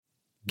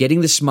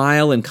Getting the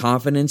smile and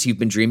confidence you've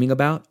been dreaming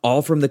about,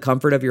 all from the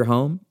comfort of your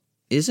home,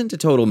 isn't a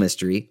total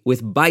mystery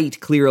with Byte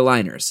clear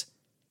aligners.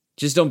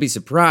 Just don't be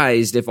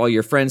surprised if all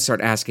your friends start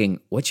asking,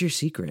 "What's your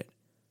secret?"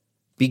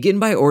 Begin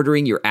by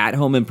ordering your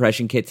at-home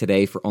impression kit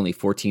today for only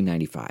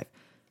 $14.95.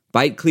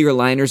 Byte clear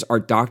aligners are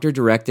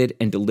doctor-directed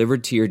and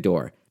delivered to your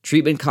door.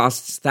 Treatment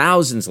costs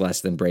thousands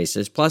less than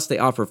braces, plus they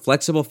offer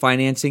flexible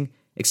financing,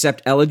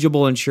 accept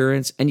eligible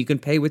insurance, and you can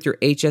pay with your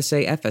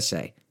HSA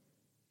FSA.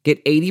 Get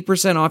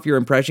 80% off your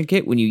impression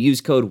kit when you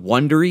use code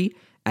WONDERY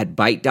at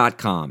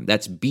Byte.com.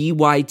 That's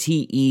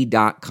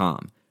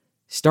BYTE.com.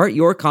 Start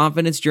your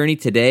confidence journey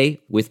today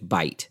with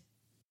Byte.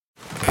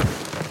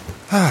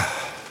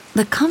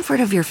 The comfort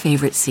of your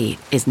favorite seat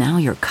is now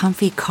your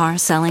comfy car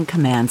selling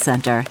command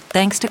center,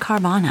 thanks to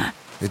Carvana.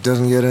 It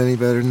doesn't get any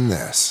better than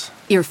this.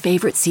 Your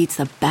favorite seat's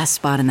the best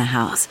spot in the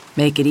house.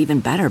 Make it even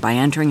better by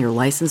entering your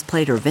license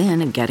plate or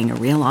VIN and getting a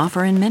real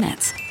offer in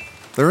minutes.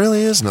 There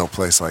really is no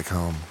place like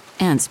home.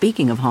 And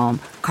speaking of home,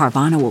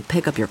 Carvana will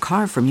pick up your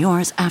car from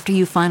yours after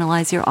you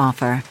finalize your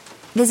offer.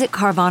 Visit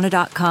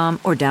Carvana.com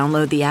or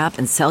download the app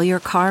and sell your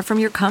car from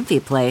your comfy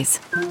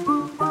place.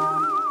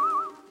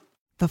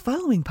 The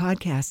following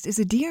podcast is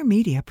a Dear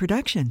Media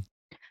production.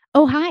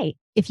 Oh, hi.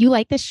 If you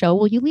like this show,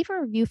 will you leave a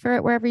review for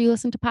it wherever you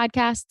listen to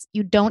podcasts?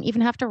 You don't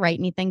even have to write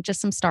anything, just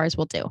some stars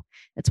will do.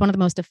 It's one of the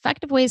most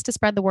effective ways to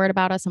spread the word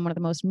about us and one of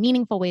the most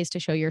meaningful ways to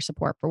show your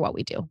support for what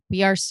we do.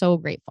 We are so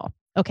grateful.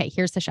 Okay,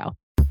 here's the show.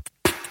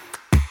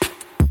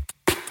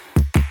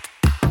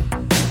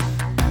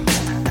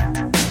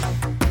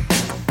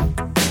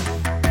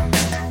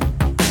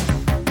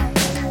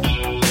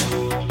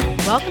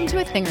 Welcome to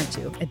A Thing or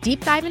Two, a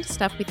deep dive into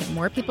stuff we think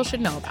more people should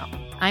know about.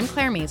 I'm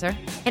Claire Mazer.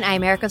 And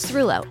I'm Erica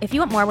Cerullo. If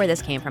you want more where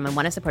this came from and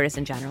want to support us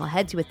in general,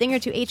 head to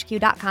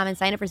athingertwohq.com and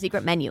sign up for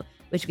Secret Menu,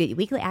 which will get you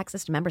weekly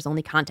access to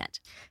members-only content.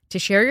 To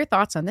share your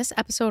thoughts on this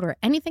episode or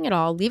anything at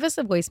all, leave us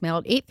a voicemail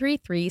at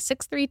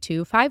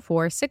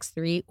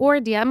 833-632-5463 or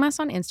DM us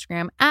on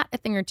Instagram at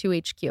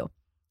athingertwohq.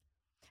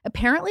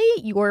 Apparently,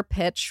 your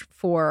pitch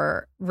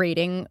for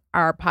rating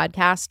our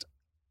podcast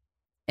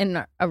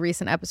in a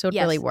recent episode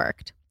really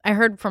worked. I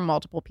heard from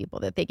multiple people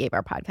that they gave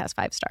our podcast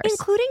 5 stars.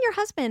 Including your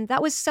husband.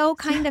 That was so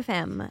kind of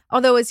him.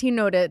 Although, as he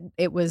noted,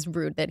 it was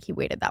rude that he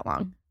waited that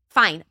long.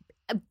 Fine.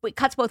 It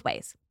cuts both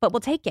ways, but we'll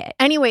take it.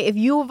 Anyway, if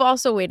you've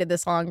also waited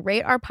this long,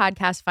 rate our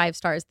podcast 5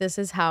 stars. This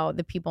is how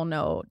the people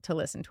know to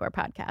listen to our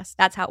podcast.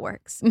 That's how it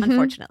works,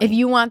 unfortunately. If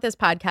you want this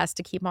podcast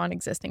to keep on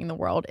existing in the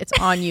world, it's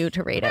on you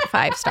to rate it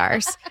 5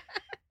 stars.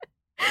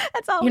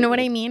 That's all you know what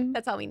I mean?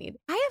 That's all we need.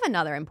 I have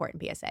another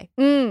important PSA.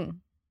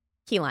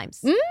 Key limes.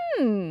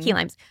 Key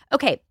limes.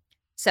 Okay,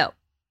 so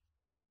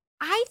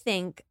I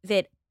think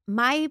that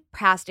my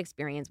past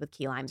experience with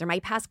key limes, or my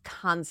past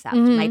concept,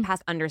 my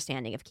past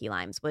understanding of key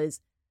limes was,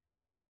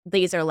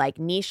 these are like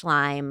niche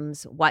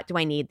limes. What do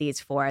I need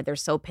these for? They're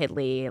so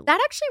piddly. That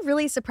actually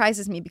really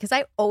surprises me because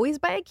I always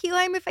buy a key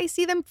lime if I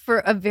see them for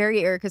a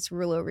very Erica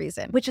Cerullo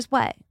reason. Which is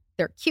what?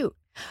 They're cute.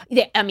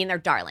 They're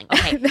darling.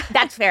 Okay,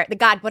 that's fair.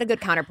 God, what a good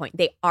counterpoint.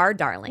 They are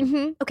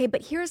darling. Okay,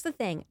 but here's the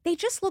thing. They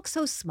just look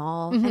so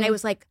small. And I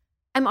was like,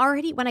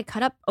 when I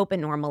cut up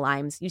open normal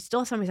limes, you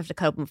still sometimes have to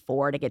cut open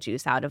 4 to get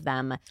juice out of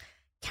them.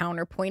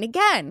 Counterpoint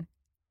again.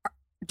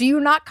 Do you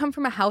not come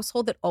from a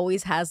household that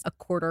always has a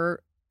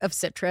quarter of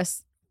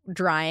citrus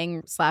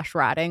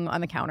drying/rotting on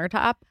the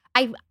countertop?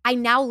 I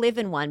now live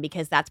in one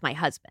because that's my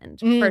husband,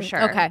 for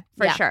sure. Okay.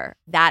 For sure.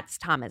 That's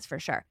Thomas, for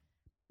sure.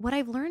 What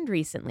I've learned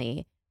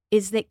recently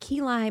is that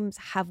key limes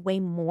have way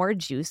more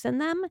juice in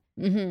them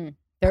They're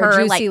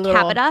per juicy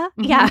little capita.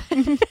 Yeah.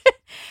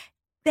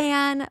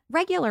 Than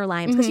regular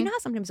limes. Because you know how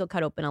sometimes you'll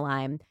cut open a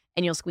lime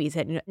and you'll squeeze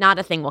it and not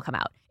a thing will come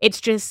out. It's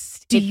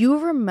just... Do you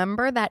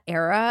remember that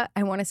era?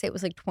 I want to say it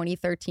was like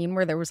 2013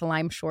 where there was a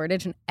lime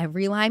shortage and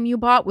every lime you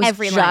bought was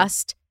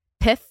just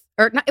pith.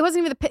 Or not, it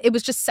wasn't even the pith. It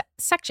was just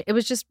section. It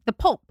was just the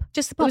pulp.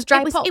 Just the pulp. It was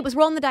dry pulp. It was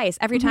rolling the dice.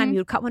 Every time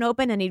you'd cut one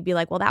open and you'd be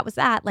like, well, that was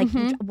that. Like,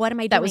 what am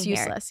I doing That was here?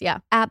 useless. Yeah.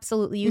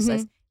 Absolutely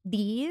useless.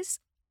 These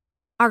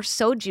are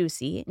so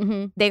juicy.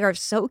 They are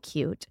so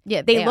cute.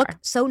 Yeah, they look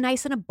so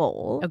nice in a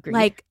bowl. Agreed.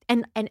 Like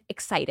and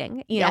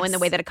exciting, you know, in the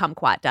way that a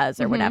kumquat does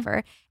or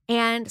whatever.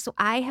 And so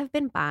I have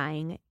been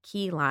buying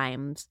key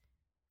limes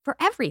for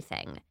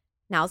everything.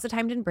 Now's the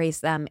time to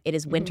embrace them. It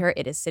is winter.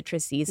 It is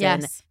citrus season.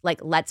 Yes.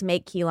 Like, let's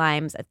make key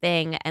limes a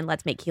thing and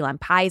let's make key lime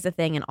pies a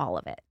thing and all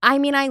of it. I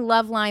mean, I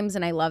love limes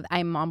and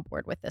I'm on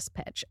board with this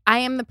pitch. I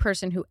am the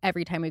person who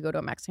every time we go to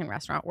a Mexican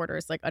restaurant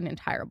orders like an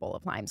entire bowl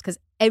of limes because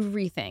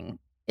everything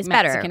It's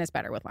Mexican better. is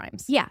better with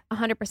limes. Yeah,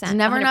 100%. There's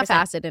never 100%. enough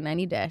acid in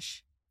any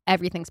dish.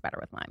 Everything's better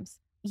with limes.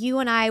 You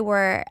and I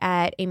were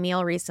at a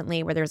meal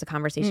recently where there was a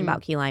conversation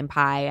about key lime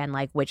pie and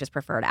like which is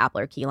preferred, apple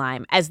or key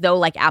lime, as though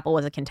like apple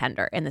was a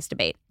contender in this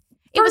debate.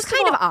 It was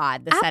kind of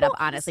odd, the setup,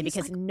 honestly,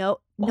 because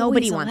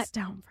nobody wants.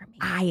 Letdown for me.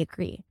 I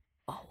agree.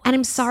 And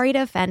I'm sorry to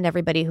offend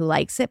everybody who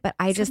likes it, but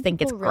I just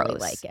think it's People really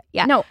gross. like it.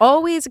 Yeah. No,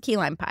 always a key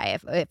lime pie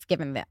if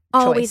given the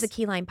Always choice. a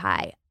key lime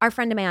pie. our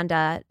friend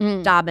Amanda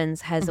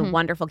Dobbins has a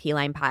wonderful key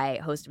lime pie,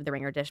 host of the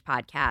Ringer Dish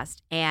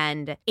podcast,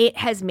 and it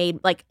has made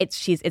like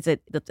it's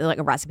like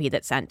a recipe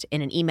that's sent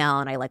in an email,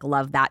 and I like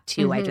love that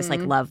too. I just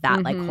like love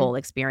that like whole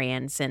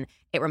experience, and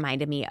it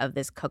reminded me of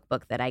this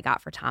cookbook that I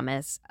got for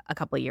Thomas a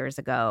couple of years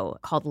ago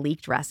called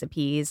Leaked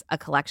Recipes, a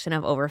collection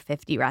of over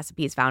 50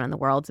 recipes found in the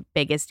world's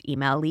biggest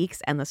email leaks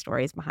and the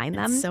stories behind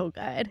them. So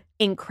good.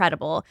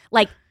 Incredible.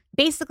 Like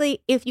basically,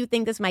 if you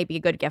think this might be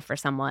a good gift for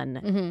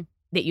someone,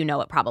 that you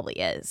know it probably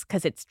is,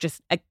 because it's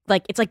just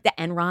it's like the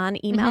Enron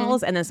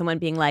emails and then someone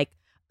being like,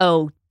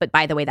 oh, but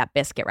by the way, that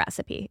biscuit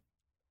recipe.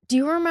 Do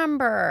you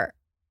remember,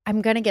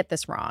 I'm going to get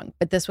this wrong,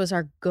 but this was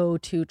our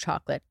go-to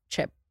chocolate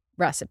chip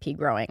recipe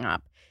growing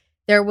up.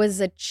 There was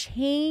a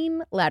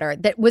chain letter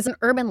that was an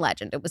urban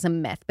legend. It was a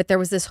myth, but there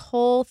was this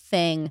whole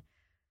thing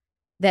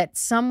that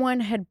someone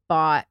had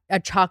bought a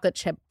chocolate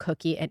chip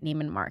cookie at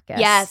Neiman Marcus.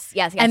 Yes.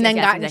 And then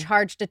gotten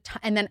charged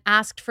and then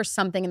asked for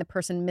something, and the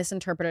person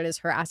misinterpreted as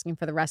her asking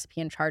for the recipe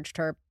and charged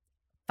her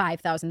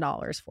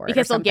 $5,000 for it.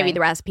 Because they'll give you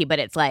the recipe, but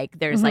it's like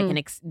there's like an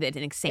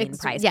insane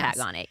price tag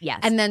on it.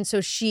 Yes. And then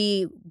so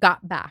she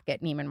got back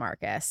at Neiman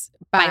Marcus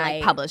by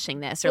like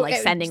publishing this or like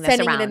sending it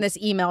around in this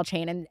email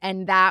chain,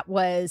 and that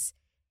was.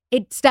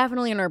 It's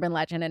definitely an urban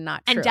legend and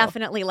not true. And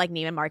definitely like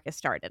Neiman Marcus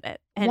started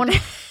it.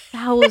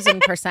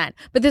 1,000%.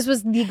 But this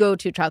was the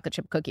go-to chocolate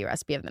chip cookie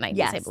recipe of the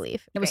 90s, I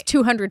believe. It was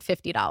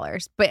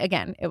 $250. But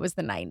again, it was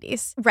the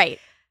 90s. Right.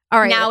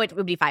 All right. Now it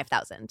would be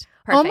 $5,000.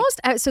 Almost.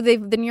 So the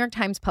New York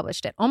Times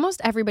published it.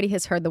 Almost everybody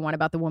has heard the one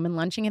about the woman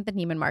lunching at the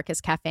Neiman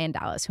Marcus Cafe in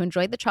Dallas who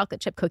enjoyed the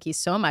chocolate chip cookies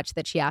so much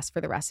that she asked for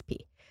the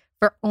recipe.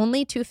 For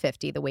only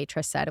 $250, the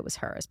waitress said it was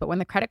hers. But when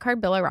the credit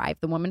card bill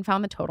arrived, the woman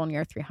found the total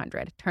near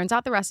 $300. Turns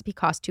out the recipe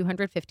cost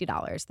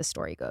 $250, the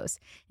story goes.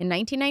 In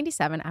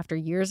 1997, after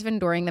years of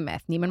enduring the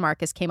myth, Neiman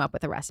Marcus came up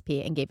with a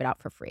recipe and gave it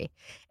out for free.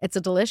 It's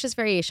a delicious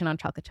variation on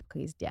chocolate chip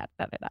cookies.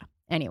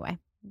 Anyway,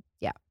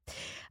 yeah.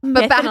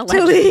 But back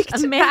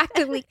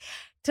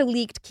to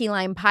leaked key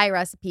lime pie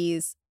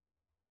recipes.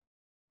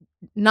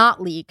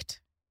 Not leaked,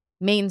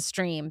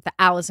 mainstream, the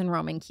Alison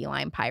Roman key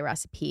lime pie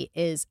recipe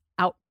is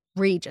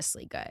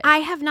outrageously good. I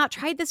have not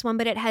tried this one,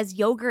 but it has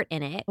yogurt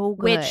in it,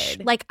 which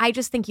like I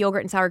just think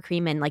yogurt and sour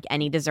cream and like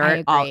any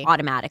dessert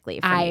automatically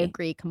for me. I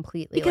agree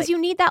completely. Because you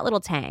need that little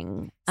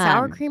tang.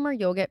 Sour cream or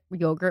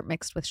yogurt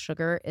mixed with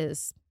sugar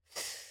is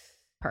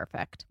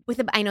perfect.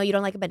 I know you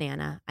don't like a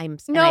banana. I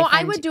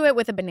would do it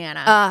with a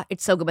banana.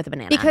 It's so good with a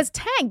banana. Because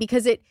tang,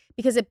 because it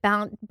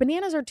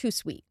bananas are too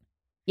sweet.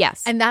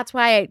 Yes. And that's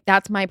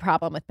my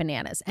problem with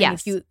bananas. And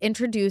if you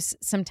introduce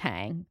some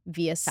tang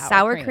via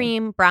sour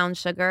cream, brown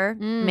sugar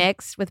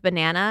mixed with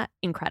banana,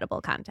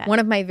 incredible content. One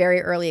of my very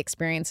early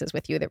experiences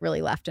with you that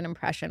really left an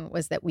impression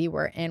was that we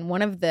were in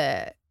one of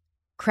the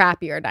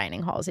crappier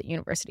dining halls at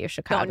University of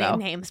Chicago. Don't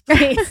name names,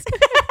 please.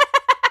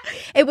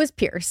 It was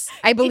Pierce.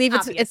 I believe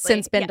it's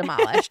since been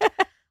demolished.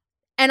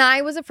 And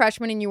I was a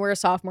freshman and you were a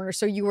sophomore.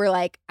 So you were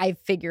like, I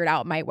figured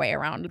out my way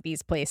around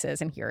these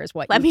places and here is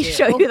what Let me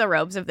show you the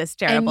ropes of this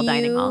terrible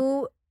dining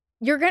hall.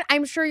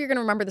 I'm sure you're going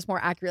to remember this more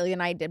accurately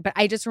than I did. But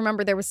I just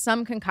remember there was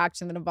some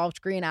concoction that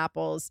involved green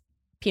apples,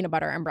 peanut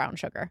butter, and brown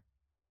sugar.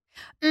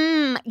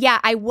 Yeah,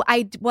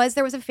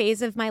 there was a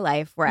phase of my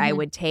life where I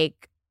would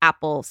take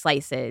apple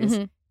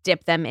slices,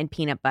 dip them in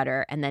peanut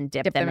butter, and then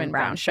dip them in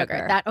brown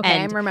sugar.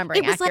 I'm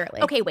remembering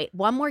accurately. Okay, wait,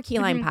 one more key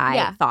lime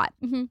pie thought.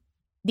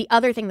 The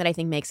other thing that I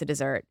think makes a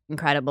dessert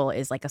incredible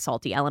is like a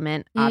salty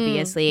element,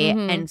 obviously.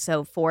 And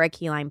so for a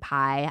key lime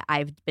pie,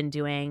 I've been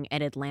doing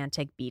an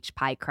Atlantic beach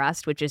pie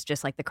crust, which is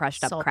just like the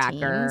crushed up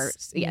cracker.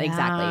 Yeah,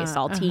 exactly.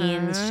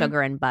 Saltines,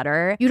 sugar, and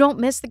butter. You don't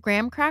miss the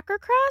graham cracker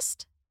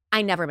crust?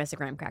 I never miss a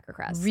graham cracker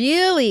crust.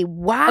 Really?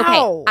 Wow.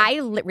 Okay,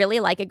 I really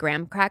like a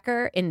graham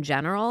cracker in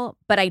general,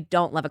 but I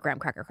don't love a graham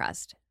cracker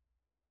crust.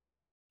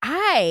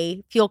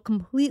 I feel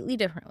completely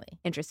differently.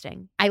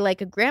 Interesting. I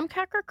like a graham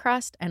cracker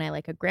crust and I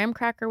like a graham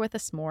cracker with a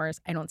s'mores.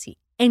 I don't see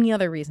any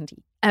other reason to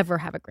ever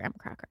have a graham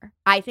cracker.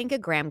 I think a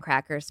graham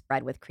cracker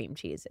spread with cream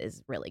cheese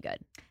is really good.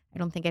 I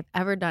don't think I've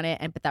ever done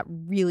it, but that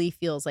really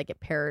feels like it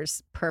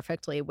pairs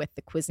perfectly with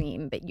the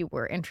cuisine that you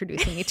were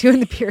introducing me to in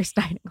the Pierce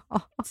Dining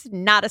Hall. It's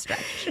not a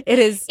stretch. It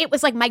is. It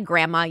was like my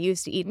grandma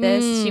used to eat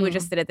this. She would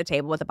just sit at the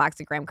table with a box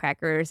of graham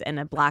crackers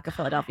and a block of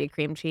Philadelphia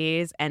cream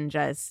cheese and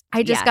just.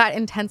 I just got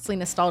intensely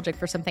nostalgic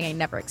for something I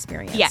never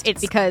experienced. Yeah,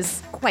 it's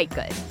because quite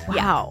good.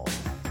 Wow. Yeah.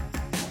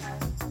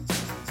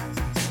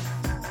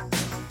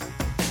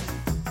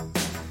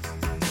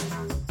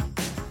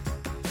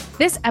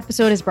 This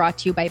episode is brought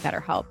to you by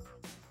BetterHelp.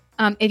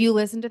 If you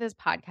listen to this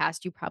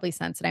podcast, you probably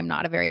sense that I'm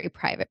not a very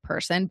private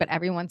person, but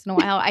every once in a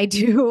while I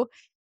do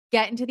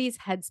get into these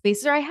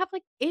headspaces or I have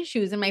like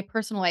issues in my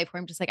personal life where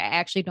I'm just like, I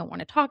actually don't want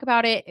to talk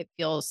about it. It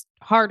feels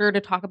harder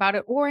to talk about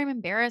it, or I'm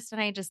embarrassed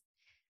and I just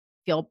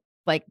feel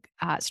like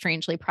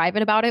strangely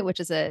private about it, which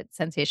is a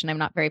sensation I'm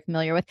not very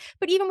familiar with.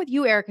 But even with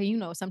you, Erica,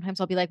 sometimes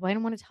I'll be like, well, I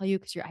don't want to tell you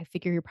because I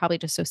figure you're probably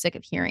just so sick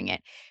of hearing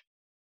it.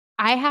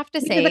 I have to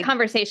This say, is a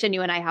conversation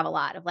you and I have a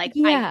lot of like,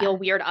 I feel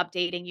weird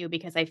updating you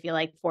because I feel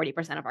like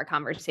 40% of our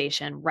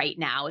conversation right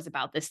now is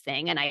about this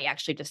thing. And I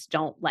actually just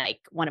don't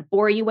like want to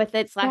bore you with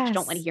it /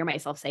 don't want to hear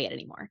myself say it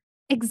anymore.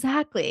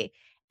 Exactly.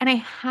 And I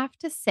have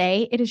to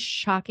say, it is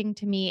shocking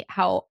to me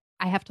how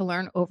I have to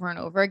learn over and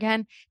over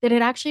again that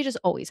it actually just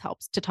always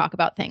helps to talk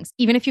about things.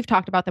 Even if you've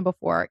talked about them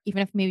before,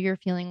 even if maybe you're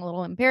feeling a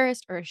little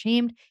embarrassed or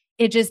ashamed,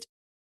 it just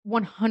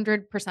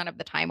 100% of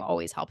the time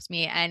always helps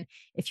me. And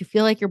if you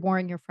feel like you're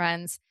boring your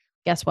friends,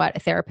 guess what? A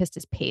therapist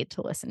is paid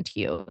to listen to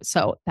you.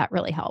 So that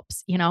really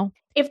helps, you know?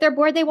 If they're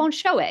bored, they won't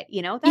show it,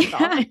 you know? That's all.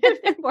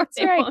 If they're bored,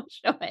 they won't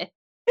show it.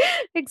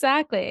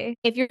 Exactly.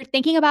 If you're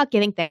thinking about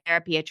giving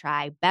therapy a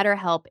try,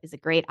 BetterHelp is a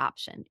great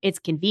option. It's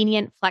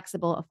convenient,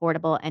 flexible,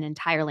 affordable, and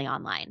entirely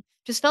online.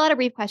 Just fill out a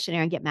brief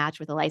questionnaire and get matched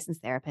with a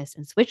licensed therapist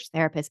and switch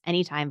therapists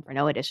anytime for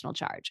no additional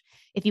charge.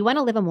 If you want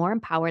to live a more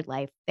empowered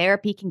life,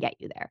 therapy can get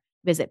you there.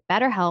 Visit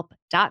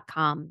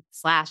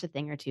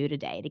betterhelp.com/athingertwo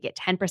today to get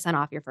 10%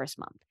 off your first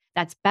month.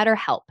 That's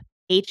BetterHelp,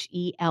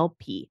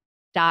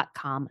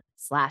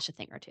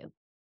 HELP.com/athingertwo.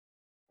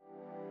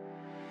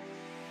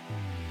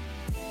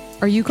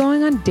 Are you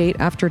going on date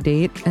after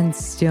date and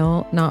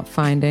still not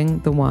finding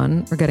the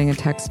one or getting a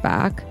text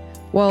back?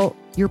 Well,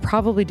 you're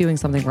probably doing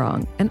something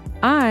wrong. And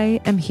I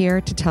am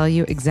here to tell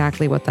you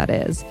exactly what that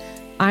is.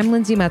 I'm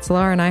Lindsay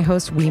Metzler and I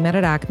host We Met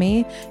at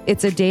Acme.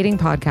 It's a dating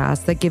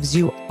podcast that gives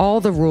you all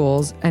the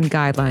rules and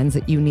guidelines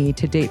that you need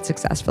to date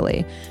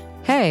successfully.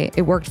 Hey,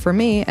 it worked for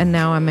me and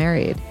now I'm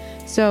married.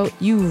 So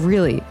you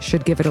really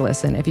should give it a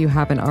listen if you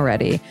haven't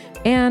already.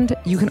 And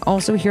you can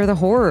also hear the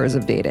horrors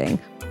of dating.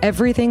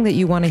 Everything that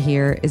you want to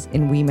hear is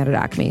in We Met at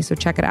Acme, so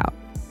check it out.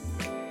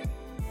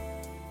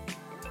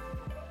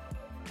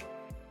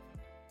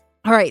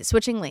 All right,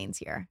 switching lanes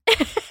here.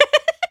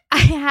 I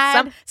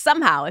had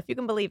somehow, if you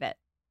can believe it.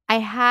 I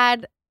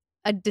had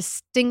a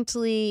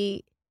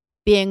distinctly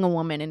being a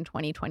woman in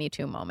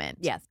 2022 moment.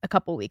 Yes. A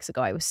couple weeks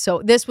ago,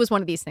 this was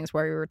one of these things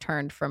where we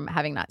returned from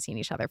having not seen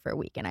each other for a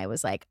week. And I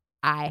was like,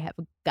 I have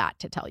got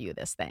to tell you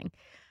this thing.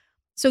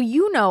 So,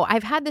 you know,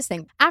 I've had this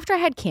thing after I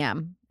had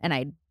Cam and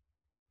I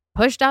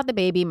pushed out the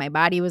baby. My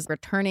body was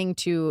returning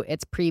to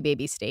its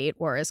pre-baby state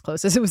or as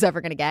close as it was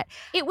ever going to get.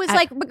 It was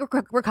like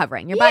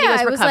recovering. Your body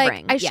was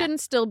recovering. I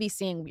shouldn't still be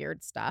seeing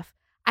weird stuff.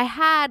 I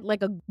had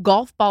like a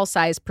golf ball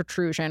size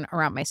protrusion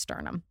around my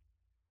sternum.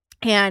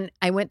 And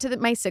I went to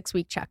my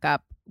 6-week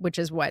checkup, which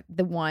is what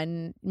the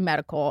one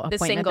medical appointment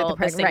the single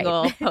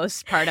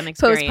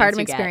postpartum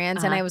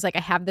experience. And I was like,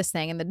 I have this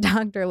thing. And the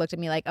doctor looked at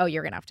me like, oh,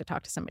 you're going to have to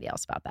talk to somebody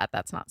else about that.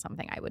 That's not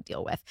something I would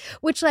deal with.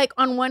 Which, like,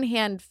 on one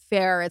hand,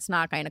 fair, it's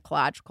not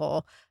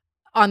gynecological.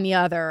 On the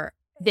other,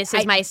 this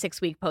is my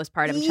 6-week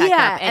postpartum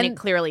checkup, and it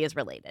clearly is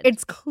related.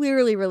 It's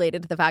clearly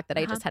related to the fact that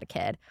I just had a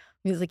kid.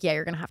 He was like, yeah,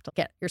 you're going to have to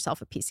get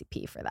yourself a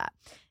PCP for that.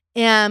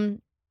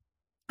 And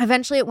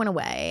eventually it went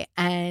away.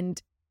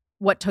 And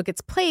what took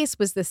its place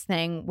was this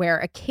thing where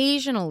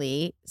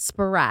occasionally,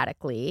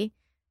 sporadically,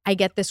 I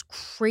get this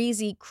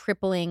crazy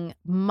crippling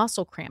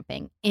muscle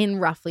cramping in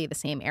roughly the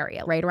same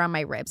area, right around my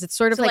ribs. It's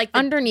sort of like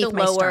underneath the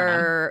my lower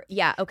sternum.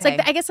 Yeah, okay. It's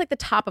like I guess like the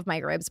top of my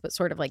ribs, but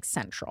sort of like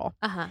central.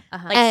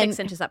 Like 6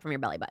 inches up from your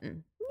belly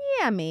button.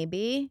 Yeah,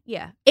 maybe.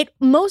 Yeah. It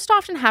most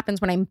often happens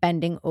when I'm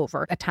bending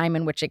over. A time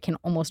in which it can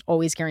almost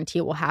always guarantee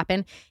it will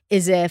happen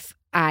is if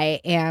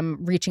I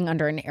am reaching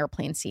under an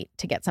airplane seat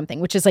to get something,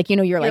 which is like, you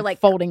know, you're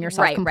like folding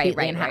yourself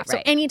completely in half. So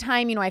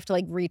anytime, you know, I have to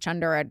like reach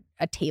under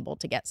a table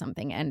to get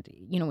something. And,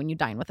 you know, when you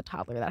dine with a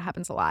toddler, that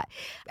happens a lot.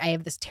 I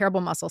have this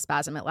terrible muscle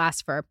spasm. It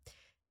lasts for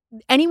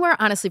anywhere,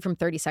 honestly, from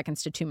 30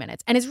 seconds to 2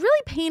 minutes. And it's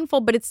really painful,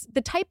 but it's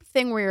the type of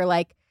thing where you're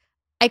like,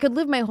 I could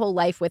live my whole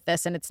life with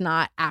this and it's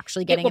not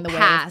actually getting in the way.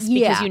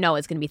 Because you know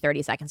it's going to be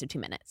 30 seconds to 2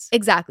 minutes.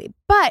 Exactly.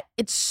 But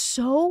it's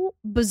so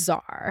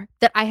bizarre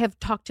that I have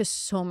talked to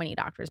so many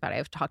doctors about it.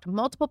 I've talked to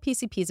multiple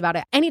PCPs about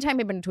it.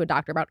 Anytime I've been to a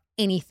doctor about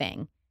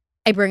anything,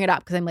 I bring it up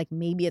because I'm like,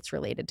 maybe it's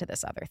related to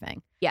this other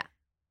thing. Yeah.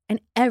 And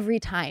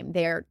every time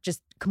they're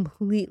just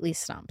completely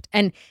stumped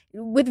and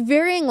with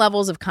varying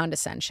levels of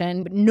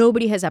condescension, but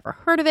nobody has ever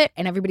heard of it.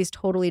 And everybody's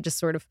totally just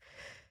sort of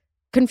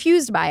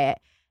confused by it.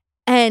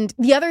 And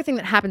the other thing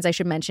that happens, I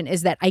should mention,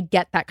 is that I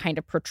get that kind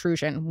of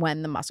protrusion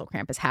when the muscle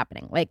cramp is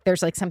happening. Like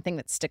there's like something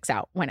that sticks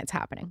out when it's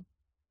happening.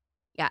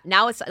 Yeah.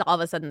 Now it's all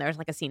of a sudden there's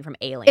like a scene from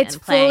Alien. It's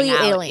fully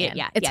Alien.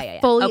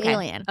 It's fully okay.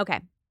 Alien. Okay.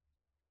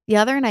 The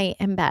other night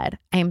in bed,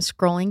 I am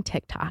scrolling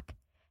TikTok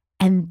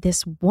and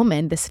this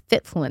woman, this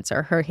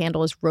Fitfluencer, her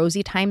handle is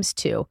Rosie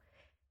 ×2,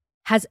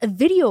 has a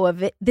video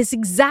of it, this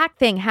exact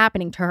thing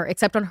happening to her,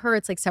 except on her,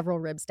 it's like several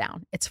ribs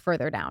down. It's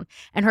further down.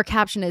 And her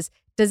caption is,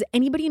 does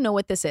anybody know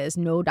what this is?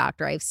 No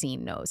doctor I've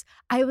seen knows.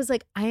 I was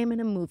like, I am in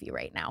a movie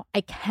right now.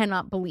 I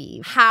cannot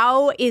believe.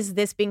 How is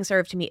this being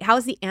served to me? How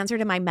is the answer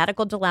to my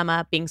medical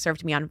dilemma being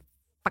served to me on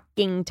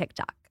fucking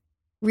TikTok?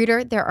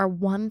 Reader, there are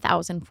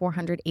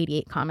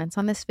 1,488 comments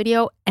on this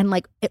video. And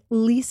like at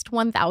least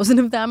 1,000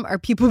 of them are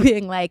people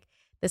being like,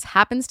 this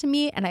happens to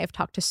me, and I have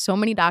talked to so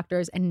many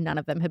doctors, and none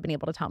of them have been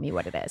able to tell me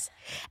what it is.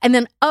 And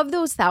then of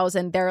those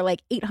 1,000, there are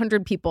like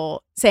 800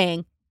 people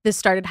saying, This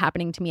started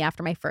happening to me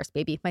after my first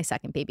baby, my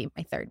second baby,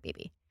 my third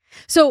baby.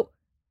 So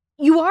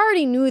you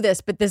already knew this,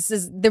 but this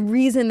is the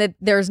reason that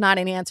there's not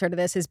an answer to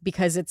this is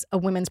because it's a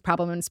women's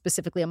problem and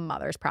specifically a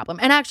mother's problem.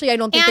 And actually, I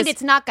don't think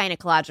it's not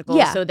gynecological.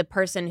 Yeah. So the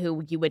person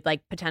who you would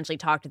like potentially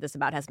talk to this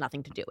about has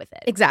nothing to do with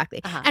it. Exactly.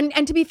 Uh-huh.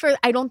 And to be fair,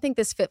 I don't think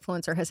this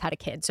Fitfluencer has had a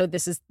kid. So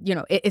this is,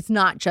 it's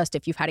not just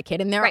if you've had a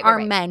kid. And there are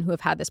men who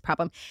have had this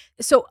problem.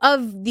 So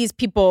of these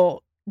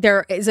people,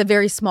 there is a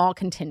very small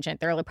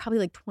contingent. There are probably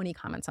like 20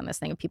 comments on this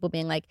thing of people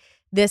being like,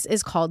 this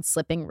is called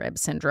slipping rib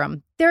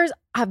syndrome. There's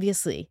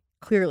obviously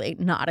clearly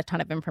not a ton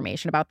of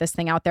information about this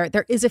thing out there.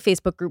 There is a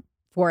Facebook group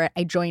for it.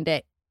 I joined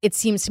it. It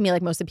seems to me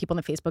like most of the people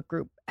in the Facebook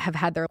group have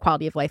had their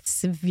quality of life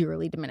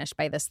severely diminished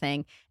by this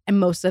thing. And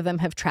most of them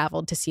have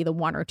traveled to see the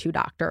 1 or 2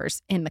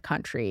 doctors in the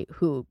country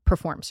who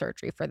perform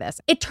surgery for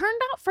this. It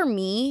turned out for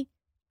me,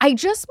 I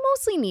just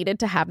mostly needed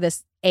to have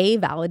this A,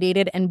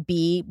 validated, and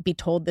B, be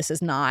told this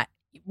is not,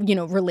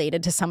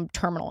 related to some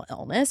terminal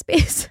illness,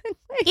 basically.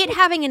 It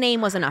having a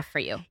name was enough for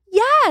you.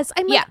 Yes.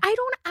 I'm like, I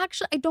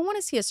don't want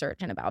to see a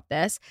surgeon about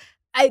this.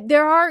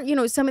 There are,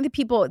 some of the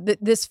people,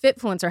 this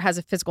Fitfluencer has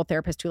a physical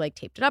therapist who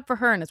taped it up for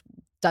her and has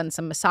done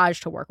some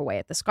massage to work away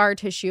at the scar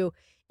tissue.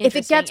 If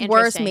it gets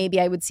worse, maybe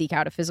I would seek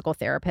out a physical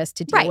therapist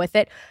to deal with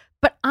it.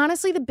 But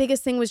honestly, the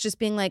biggest thing was just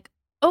being like,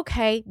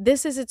 okay,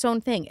 this is its own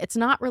thing. It's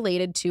not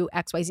related to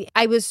XYZ.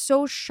 I was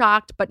so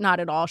shocked, but not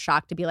at all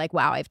shocked to be like,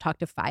 wow, I've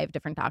talked to 5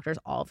 different doctors,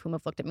 all of whom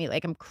have looked at me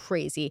like I'm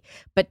crazy.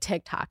 But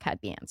TikTok had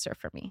the answer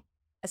for me.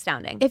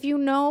 Astounding. If you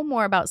know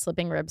more about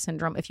slipping rib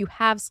syndrome, if you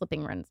have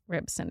slipping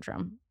rib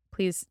syndrome,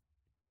 please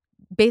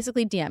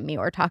basically DM me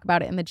or talk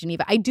about it in the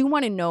Geneva. I do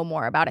want to know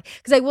more about it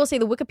because I will say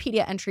the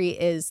Wikipedia entry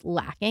is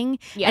lacking.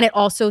 Yeah. And it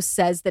also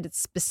says that it's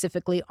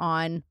specifically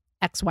on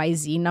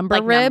XYZ number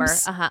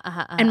ribs.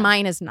 And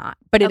mine is not.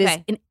 But it is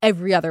in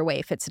every other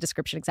way fits the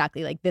description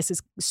exactly. Like this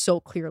is so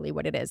clearly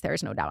what it is. There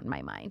is no doubt in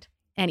my mind.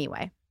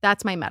 Anyway,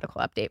 that's my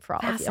medical update for all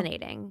of you.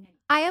 Fascinating.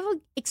 I have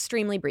an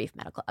extremely brief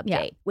medical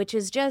update, which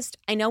is just,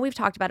 I know we've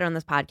talked about it on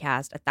this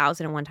podcast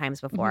 1,001 times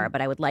before,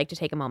 but I would like to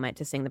take a moment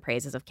to sing the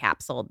praises of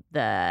Capsule,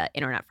 the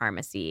internet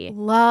pharmacy.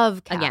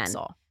 Love Capsule.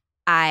 Again,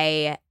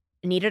 I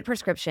needed a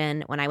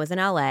prescription when I was in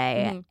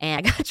LA and I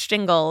got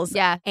shingles.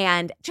 Yeah.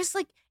 And just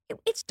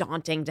it's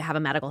daunting to have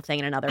a medical thing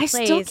in another place.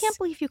 I still can't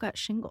believe you got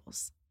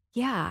shingles.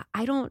 Yeah,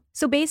 I don't.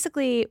 So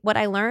basically what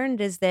I learned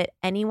is that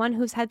anyone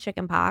who's had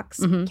chickenpox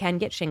can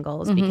get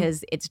shingles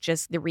because it's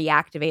just the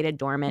reactivated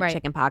dormant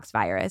chickenpox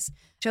virus.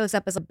 Shows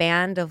up as a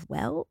band of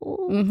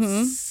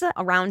welts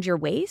around your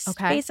waist,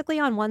 basically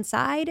on one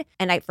side.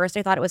 And at first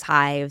I thought it was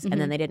hives and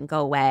then they didn't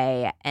go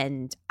away.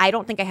 And I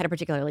don't think I had a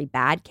particularly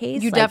bad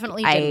case. You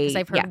definitely didn't because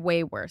I've heard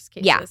way worse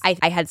cases. Yeah,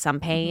 I had some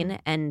pain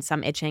and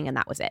some itching and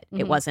that was it.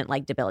 It wasn't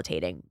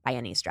debilitating by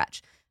any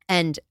stretch.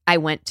 And I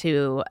went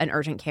to an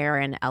urgent care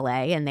in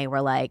LA and they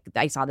were like,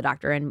 I saw the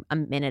doctor and a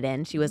minute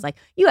in, she was like,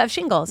 you have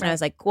shingles. And I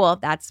was like, cool,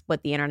 that's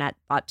what the internet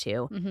thought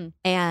too.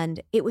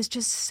 And it was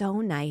just so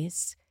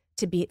nice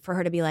for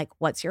her to be like,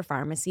 what's your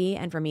pharmacy?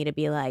 And for me to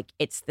be like,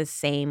 it's the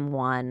same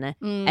one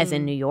as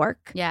in New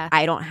York. Yeah.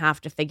 I don't have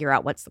to figure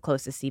out what's the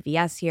closest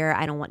CVS here.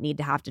 I don't need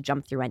to have to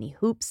jump through any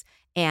hoops.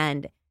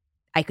 And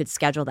I could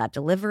schedule that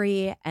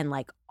delivery. And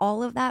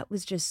all of that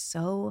was just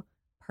so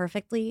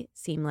perfectly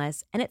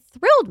seamless and it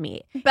thrilled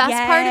me. Best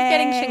part of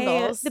getting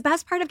shingles. The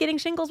best part of getting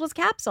shingles was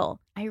Capsule.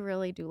 I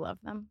really do love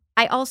them.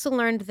 I also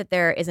learned that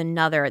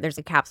there's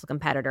a Capsule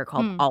competitor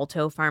called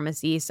Alto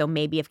Pharmacy. So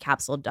maybe if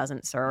Capsule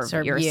doesn't serve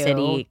your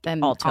city,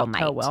 then Alto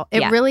might. Will.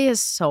 It really is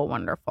so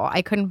wonderful.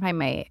 I couldn't find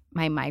my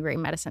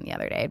migraine medicine the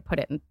other day. I'd put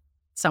it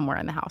somewhere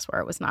in the house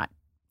where it was not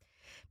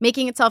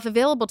making itself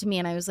available to me.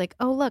 And I was like,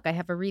 oh, look, I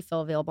have a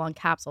refill available on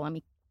Capsule. Let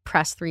me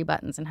press 3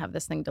 buttons and have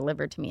this thing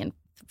delivered to me in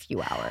a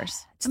few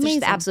hours. It's just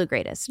the absolute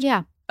greatest.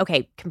 Yeah.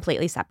 Okay,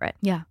 completely separate.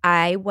 Yeah.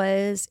 I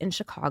was in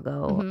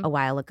Chicago a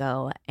while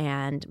ago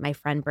and my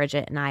friend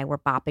Bridget and I were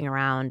bopping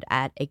around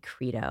at a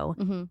Credo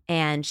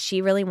and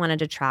she really wanted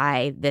to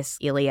try this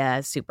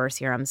Ilia Super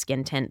Serum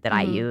skin tint that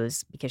I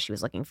use because she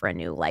was looking for a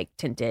new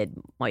tinted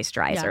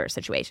moisturizer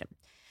situation.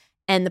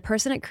 And the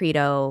person at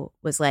Credo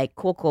was like,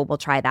 cool, we'll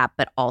try that.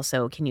 But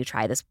also, can you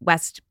try this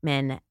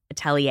Westman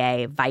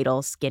Atelier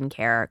Vital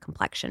Skincare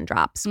Complexion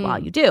Drops while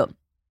you do?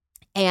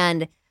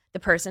 And the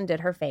person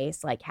did her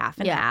face half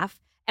and half.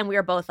 And we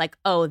were both like,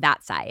 oh,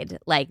 that side,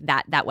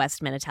 that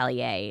Westman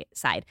Atelier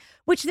side,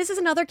 which this is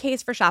another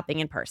case for shopping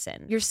in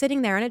person. You're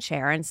sitting there in a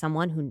chair and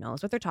someone who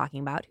knows what they're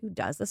talking about, who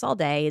does this all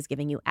day, is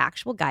giving you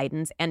actual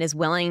guidance and is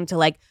willing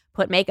to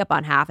put makeup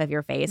on half of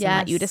your face and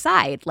let you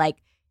decide.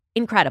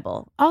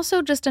 Incredible.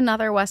 Also, just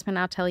another Westman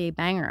Atelier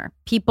banger.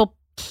 People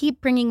keep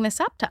bringing this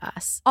up to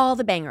us. All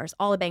the bangers.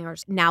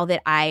 Now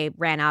that I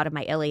ran out of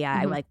my Ilia,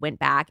 I went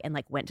back and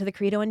went to the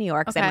Credo in New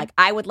York. Because I'm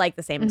I would like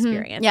the same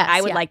experience. Yes,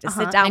 I would like to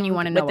sit down and you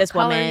want to know with this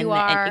what color woman. You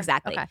are.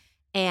 Exactly. Okay.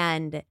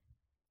 And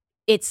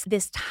it's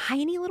this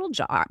tiny little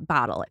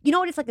bottle. You know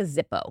what? It's like a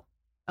Zippo.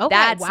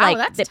 Okay.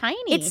 That's tiny.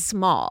 It's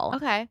small.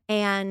 Okay.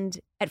 And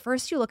at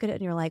first you look at it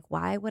and you're like,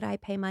 why would I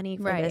pay money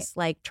for this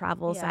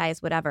travel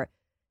size, whatever?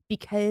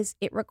 Because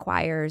it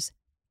requires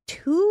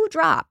 2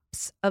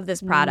 drops of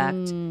this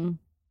product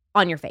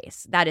on your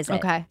face. That is it.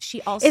 Okay.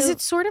 She also Is it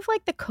sort of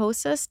like the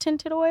Kosas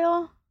tinted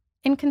oil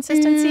in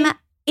consistency?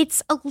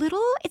 It's a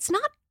little, it's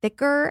not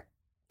thicker.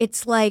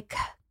 It's like,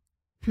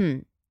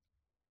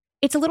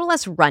 it's a little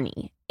less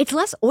runny. It's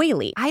less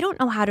oily. I don't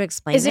know how to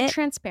explain it. Is it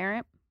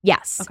transparent?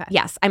 Yes. Okay.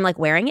 Yes. I'm like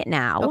wearing it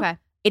now. Okay.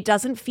 It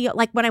doesn't feel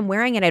like when I'm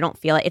wearing it, I don't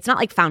feel it. It's not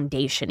like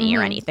foundation-y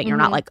or anything. You're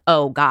not like,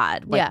 oh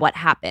God, like what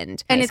happened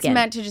to And my it's skin?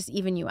 meant to just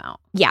even you out.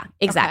 Yeah,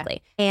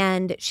 exactly.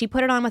 And she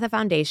put it on with a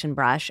foundation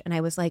brush and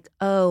I was like,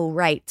 oh,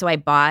 right. So I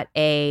bought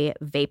a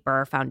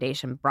Vapor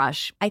foundation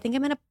brush. I think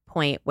I'm at a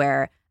point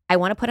where I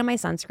want to put on my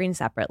sunscreen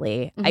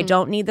separately. I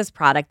don't need this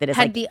product that is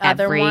Had like the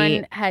other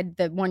one, had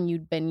the one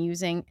you'd been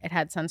using, it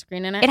had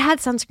sunscreen in it? It had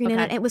sunscreen in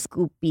it. It was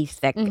scoopy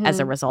thick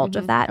as a result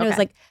of that. And it was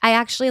like, I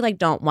actually like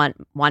don't want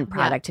one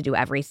product to do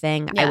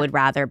everything. Yeah. I would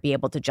rather be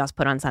able to just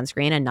put on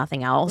sunscreen and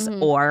nothing else,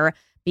 or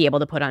be able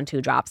to put on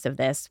 2 drops of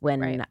this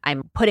when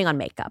I'm putting on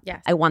makeup.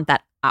 Yes. I want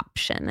that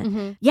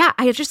option. Yeah,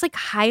 I just like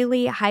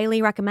highly,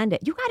 highly recommend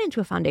it. You got into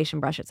a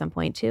foundation brush at some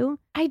point too?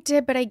 I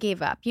did, but I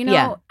gave up. You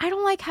know, I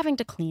don't like having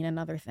to clean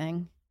another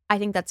thing. I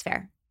think that's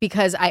fair.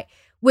 Because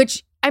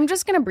which I'm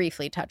just going to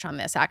briefly touch on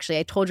this. Actually,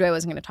 I told you I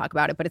wasn't going to talk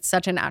about it, but it's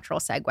such a natural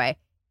segue.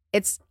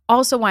 It's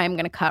also why I'm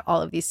going to cut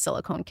all of these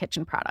silicone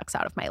kitchen products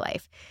out of my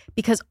life,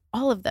 because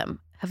all of them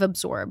have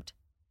absorbed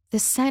the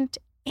scent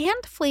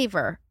and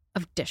flavor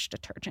of dish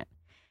detergent.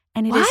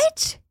 And it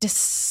is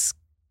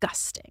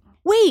disgusting.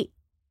 Wait,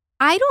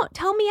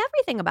 tell me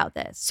everything about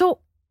this.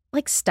 So,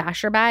 like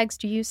stasher bags,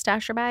 do you use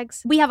stasher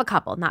bags? We have a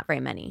couple, not very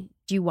many.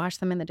 Do you wash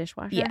them in the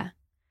dishwasher? Yeah.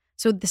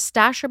 So the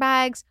stasher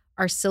bags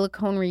are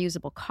silicone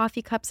reusable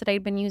coffee cups that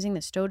I'd been using, the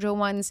Stojo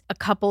ones. A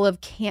couple of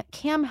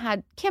Cam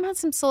had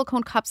some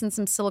silicone cups and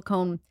some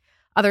silicone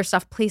other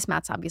stuff.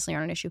 Placemats obviously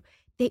aren't an issue.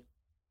 They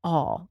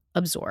all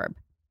absorb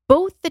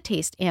both the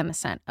taste and the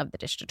scent of the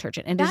dish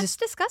detergent. And That's it's just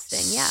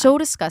disgusting. Yeah. so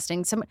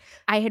disgusting.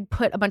 I had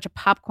put a bunch of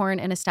popcorn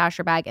in a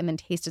stasher bag and then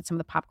tasted some of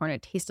the popcorn.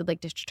 It tasted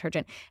like dish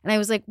detergent. And I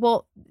was like,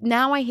 well,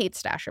 now I hate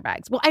stasher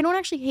bags. Well, I don't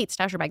actually hate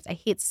stasher bags. I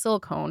hate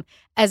silicone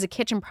as a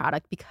kitchen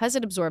product because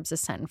it absorbs the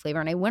scent and flavor.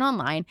 And I went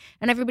online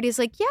and everybody's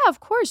like, yeah, of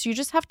course. You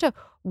just have to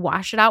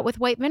wash it out with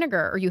white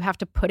vinegar, or you have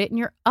to put it in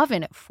your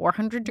oven at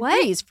 400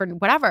 degrees for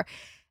whatever.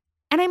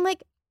 And I'm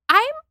like,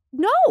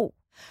 no.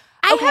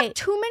 I have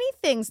too many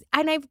things,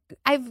 and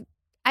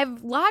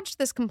I've lodged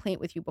this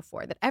complaint with you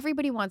before that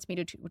everybody wants me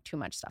to do too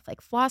much stuff, like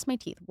floss my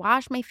teeth,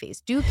 wash my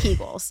face, do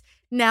Kegels.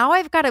 Now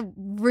I've got to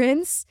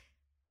rinse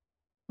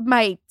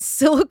my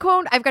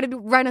silicone. I've got to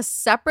run a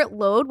separate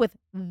load with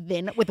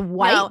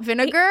white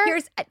vinegar.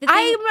 Here's the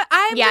thing.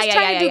 I'm just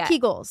trying to do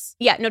Kegels.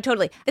 Yeah, no,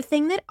 totally. The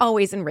thing that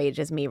always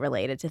enrages me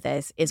related to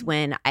this is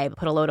when I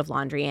put a load of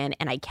laundry in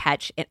and I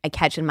catch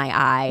in my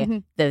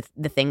eye the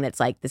thing that's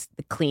like the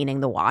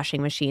cleaning the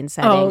washing machine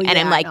setting, and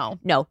I'm like,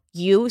 no,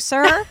 you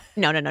sir,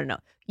 no.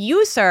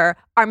 You sir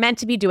are meant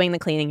to be doing the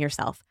cleaning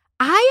yourself.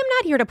 I am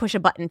not here to push a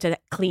button to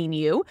clean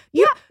you.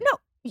 Your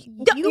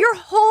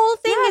whole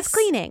thing is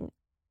cleaning.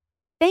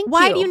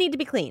 Why do you need to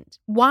be cleaned?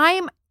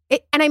 And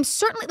I'm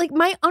certainly like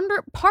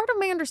part of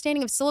my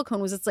understanding of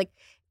silicone was it's like,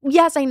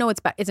 yes, I know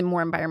it's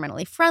more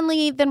environmentally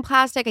friendly than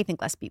plastic. I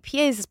think less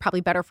BPAs is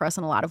probably better for us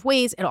in a lot of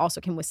ways. It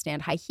also can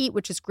withstand high heat,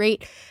 which is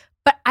great.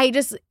 But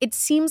it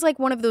seems like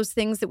one of those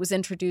things that was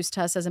introduced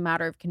to us as a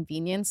matter of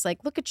convenience.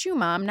 Like, look at you,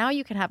 mom. Now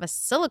you can have a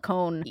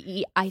silicone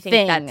I think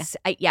thing. that's,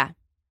 yeah.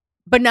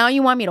 But now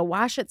you want me to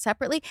wash it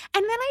separately?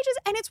 And then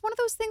and it's one of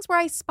those things where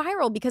I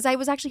spiral because I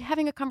was actually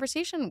having a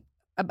conversation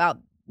about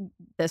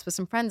this with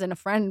some friends, and a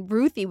friend,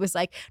 Ruthie, was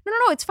like, no,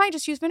 it's fine,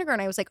 just use vinegar.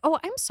 And I was like, oh,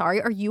 I'm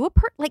sorry, are you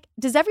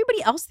does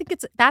everybody else think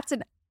that's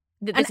an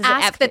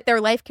ask that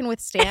their life can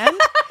withstand?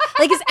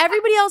 Like, is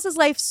everybody else's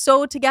life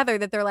so together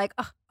that they're like,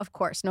 oh, of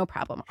course, no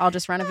problem, I'll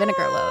just run a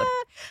vinegar load?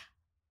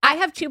 I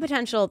have 2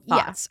 potential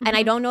thoughts, and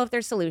I don't know if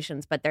they're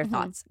solutions, but they're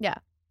thoughts. Yeah.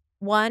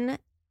 One,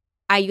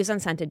 I use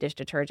unscented dish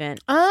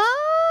detergent.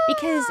 Oh,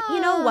 because you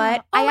know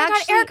what? Oh my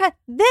God, Erica,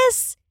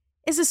 this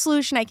is a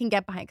solution I can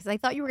get behind, because I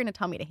thought you were going to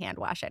tell me to hand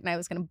wash it, and I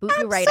was going to boot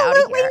you right out of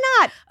here. Absolutely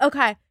not.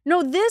 Okay.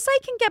 No, this I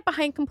can get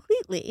behind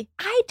completely.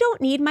 I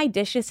don't need my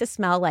dishes to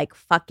smell like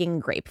fucking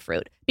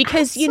grapefruit,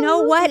 because you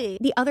know what?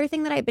 The other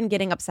thing that I've been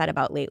getting upset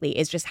about lately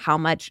is just how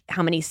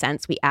many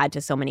scents we add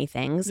to so many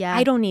things. Yeah.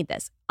 I don't need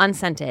this.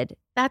 Unscented.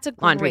 That's a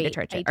laundry great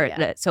detergent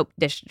idea. or soap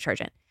dish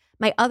detergent.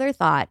 My other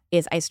thought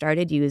is I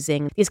started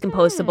using these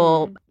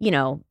compostable,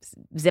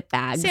 zip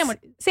bags.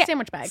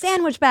 Sandwich bags.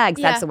 Sandwich bags,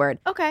 Yeah. that's the word.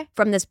 Okay.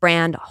 From this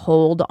brand,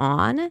 Hold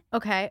On.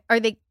 Okay. Are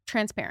they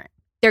transparent?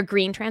 They're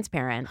green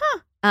transparent.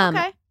 Huh.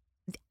 Okay.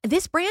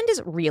 This brand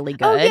is really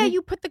good. Oh, yeah.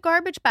 You put the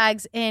garbage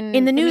bags in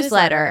the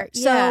newsletter.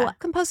 Yeah. So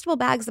compostable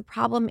bags, the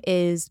problem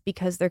is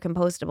because they're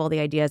compostable,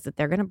 the idea is that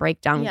they're going to break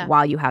down Yeah.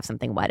 while you have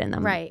something wet in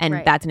them. Right, And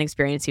right. that's an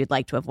experience you'd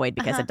like to avoid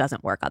because it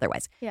doesn't work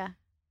otherwise. Yeah.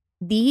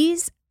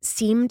 These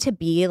seem to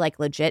be like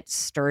legit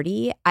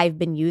sturdy. I've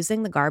been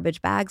using the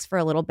garbage bags for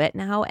a little bit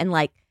now, and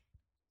like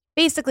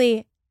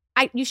basically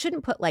you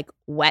shouldn't put like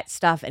wet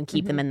stuff and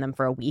keep them in them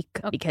for a week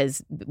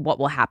because what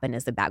will happen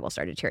is the bag will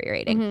start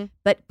deteriorating.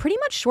 But pretty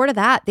much short of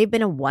that, they've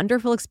been a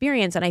wonderful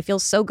experience and I feel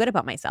so good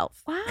about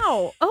myself.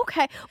 Wow.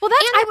 Okay. Well,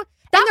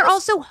 And they're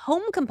also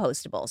home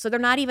compostable. So they're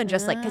not even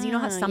just like, because you know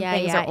how some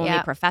things are only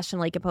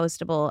professionally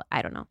compostable.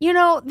 I don't know. You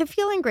know, the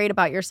feeling great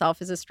about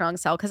yourself is a strong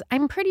sell because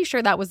I'm pretty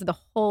sure that was the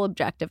whole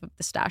objective of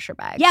the stasher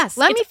bag. Yes.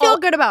 Let me feel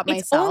good about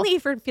myself. It's only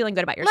for feeling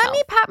good about yourself. Let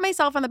me pat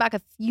myself on the back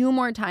a few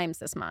more times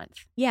this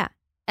month. Yeah.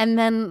 And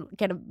then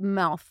get a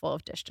mouthful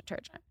of dish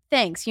detergent.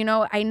 Thanks. You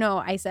know.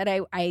 I said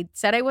I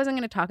wasn't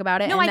going to talk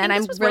about it. No, and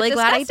I'm really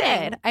glad I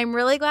did. I'm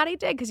really glad I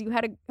did because you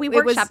had we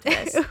workshopped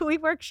this. We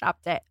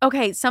workshopped it.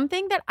 Okay,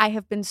 something that I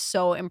have been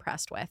so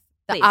impressed with.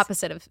 The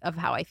opposite of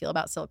how I feel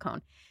about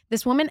silicone.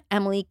 This woman,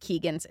 Emily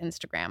Keegan's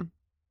Instagram.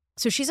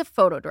 So she's a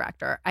photo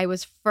director. I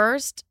was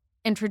first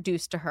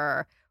introduced to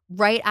her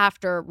right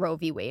after Roe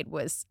v. Wade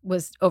was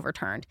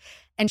overturned.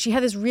 And she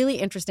had this really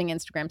interesting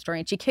Instagram story.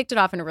 And she kicked it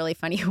off in a really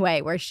funny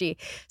way where she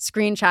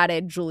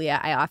screenshotted Julia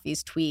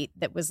Ioffi's tweet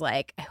that was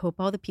like, I hope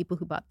all the people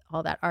who bought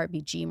all that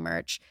RBG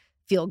merch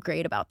feel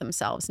great about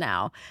themselves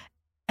now.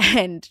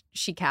 And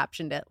she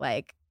captioned it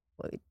like,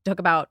 it took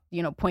about,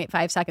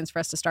 0.5 seconds for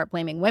us to start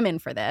blaming women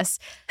for this.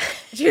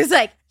 She was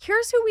like,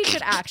 here's who we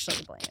should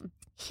actually blame.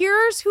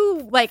 Here's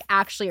who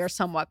actually are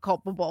somewhat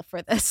culpable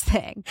for this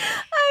thing.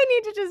 I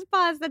need to just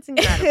pause. That's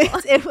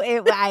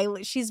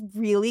incredible. She's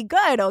really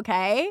good,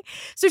 okay?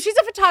 So she's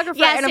a photographer.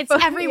 Yes,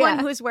 it's everyone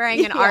who's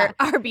wearing an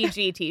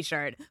RBG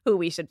t-shirt who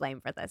we should blame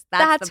for this.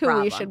 That's the problem.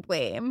 Who we should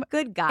blame.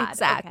 Good God.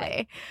 Exactly.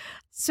 Okay.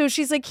 So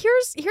she's like,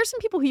 here's some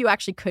people who you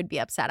actually could be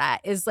upset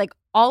at is like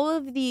all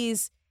of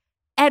these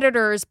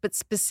editors, but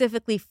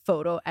specifically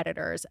photo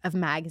editors of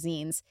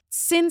magazines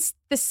since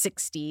the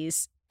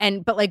 60s.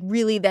 But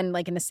really then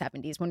in the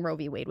 70s when Roe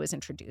v. Wade was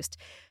introduced.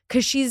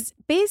 Because she's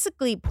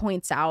basically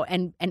points out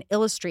and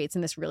illustrates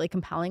in this really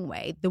compelling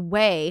way the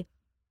way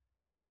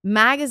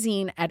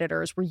magazine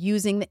editors were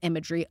using the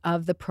imagery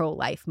of the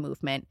pro-life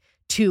movement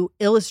to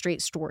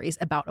illustrate stories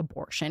about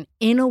abortion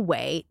in a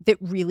way that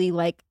really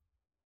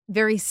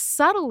very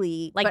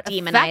subtly but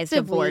demonized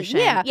abortion.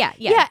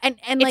 Yeah. And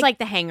it's like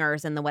the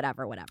hangers and the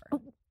whatever.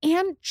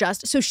 And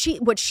just so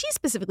what she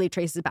specifically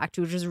traces back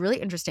to, which is really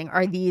interesting,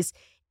 are these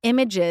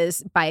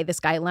images by this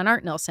guy,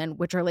 Lennart Nilsson,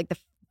 which are the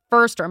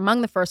first or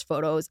among the first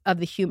photos of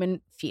the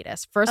human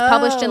fetus, first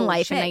published in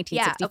Life in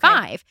 1965.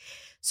 Yeah, okay.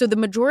 So the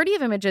majority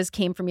of images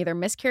came from either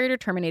miscarried or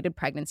terminated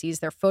pregnancies.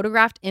 They're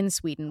photographed in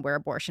Sweden where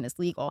abortion is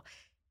legal.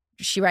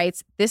 She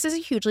writes, this is a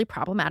hugely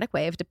problematic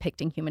way of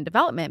depicting human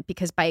development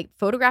because by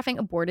photographing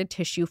aborted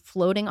tissue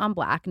floating on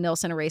black,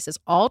 Nilsson erases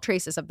all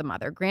traces of the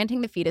mother, granting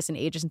the fetus an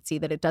agency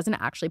that it doesn't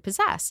actually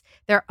possess.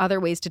 There are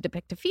other ways to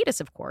depict a fetus,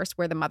 of course,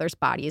 where the mother's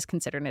body is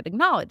considered and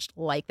acknowledged,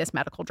 like this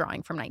medical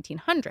drawing from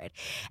 1900.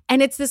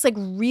 And it's this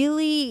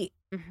really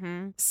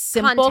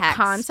simple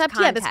concept.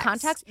 Yeah, this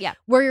context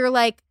where you're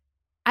like,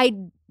 I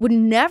would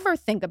never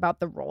think about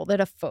the role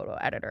that a photo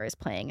editor is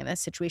playing in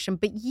this situation.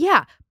 But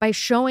yeah, by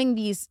showing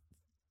these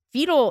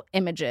fetal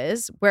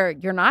images where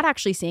you're not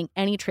actually seeing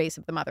any trace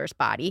of the mother's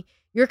body,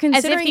 you're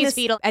considering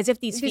as if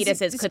these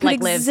fetuses could live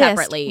exist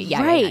separately.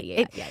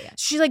 Right. Yeah.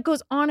 She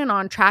goes on and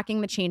on tracking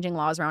the changing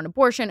laws around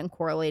abortion and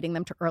correlating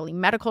them to early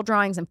medical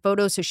drawings and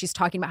photos. So she's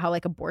talking about how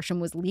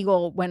abortion was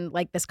legal when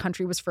this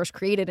country was first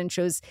created and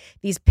shows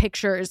these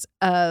pictures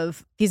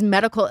of these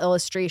medical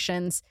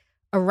illustrations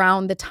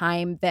around the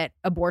time that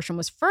abortion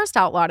was first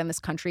outlawed in this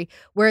country,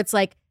 where it's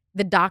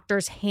the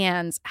doctor's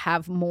hands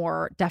have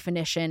more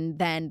definition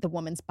than the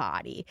woman's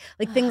body.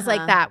 Things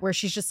like that, where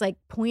she's just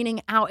pointing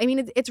out. I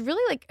mean, it's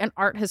really an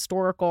art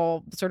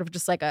historical sort of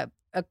just a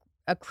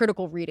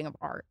critical reading of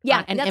art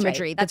and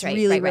imagery. Right. That's right.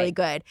 really, right. really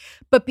good.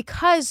 But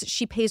because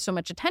she pays so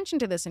much attention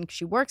to this and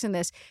she works in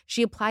this,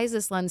 she applies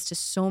this lens to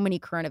so many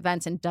current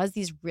events and does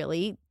these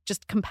really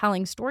just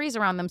compelling stories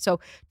around them. So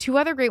 2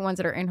 other great ones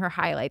that are in her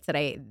highlights that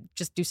I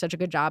just do such a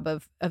good job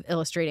of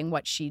illustrating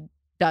what she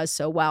does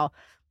so well.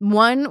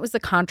 One was the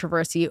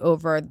controversy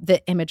over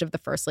the image of the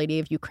First Lady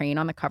of Ukraine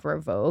on the cover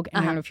of Vogue.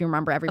 And I don't know if you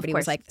remember, everybody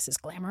was like, this is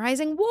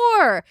glamorizing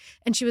war.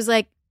 And she was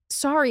like,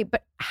 sorry,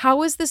 but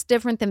how is this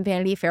different than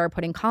Vanity Fair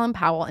putting Colin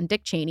Powell and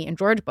Dick Cheney and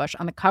George Bush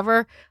on the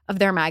cover of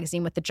their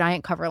magazine with the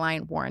giant cover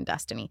line, War and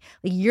Destiny?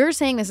 You're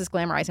saying this is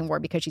glamorizing war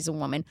because she's a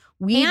woman.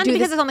 Because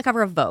it's on the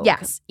cover of Vogue.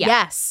 Yes. Yeah.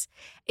 Yes.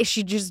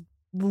 She just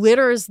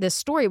litters this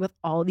story with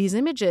all these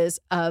images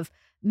of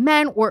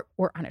men or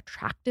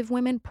unattractive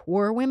women,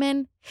 poor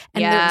women.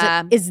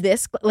 And is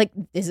this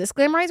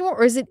glamorizing war,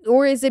 or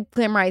is it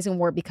glamorizing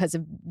war because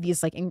of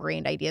these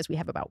ingrained ideas we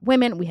have about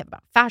women, we have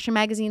about fashion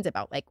magazines,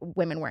 about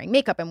women wearing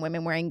makeup and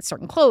women wearing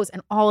certain clothes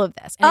and all of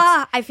this.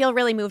 And I feel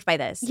really moved by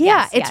this.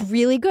 Yeah, it's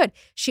really good.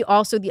 She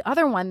also, the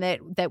other one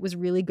that was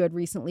really good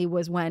recently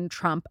was when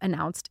Trump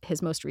announced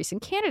his most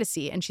recent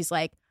candidacy, and she's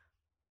like,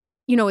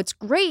 it's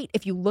great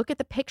if you look at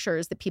the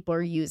pictures that people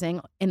are using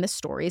in the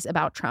stories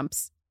about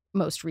Trump's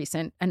most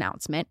recent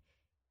announcement.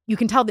 you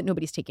can tell that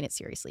nobody's taking it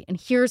seriously.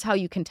 And here's how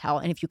you can tell.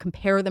 And if you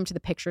compare them to the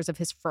pictures of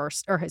his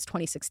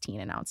 2016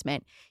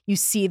 announcement, you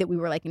see that we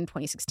were like in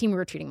 2016, we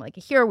were treating him like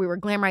a hero. We were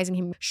glamorizing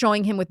him,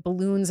 showing him with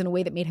balloons in a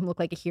way that made him look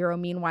like a hero.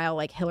 Meanwhile,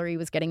 like Hillary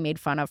was getting made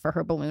fun of for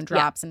her balloon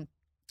drops. And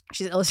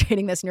she's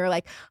illustrating this and you're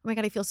like, oh my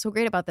God, I feel so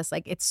great about this.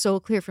 Like, it's so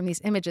clear from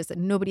these images that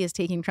nobody is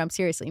taking Trump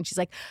seriously. And she's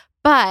like,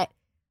 but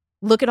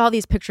look at all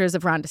these pictures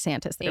of Ron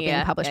DeSantis that are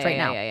being published right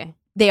now. Yeah.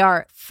 They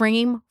are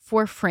frame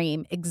for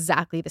frame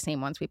exactly the same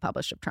ones we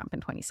published of Trump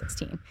in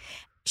 2016.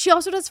 She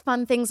also does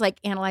fun things like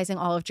analyzing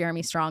all of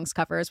Jeremy Strong's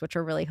covers, which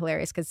are really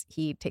hilarious because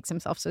he takes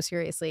himself so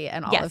seriously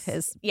and all of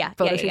his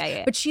photo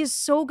shoots. But she is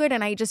so good,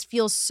 and I just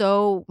feel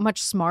so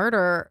much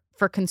smarter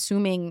for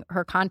consuming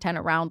her content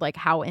around like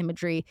how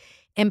imagery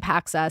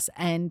impacts us,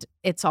 and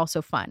it's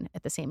also fun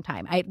at the same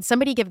time.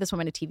 Somebody give this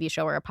woman a TV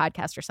show or a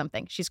podcast or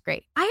something. She's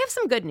great. I have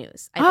some good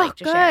news I'd like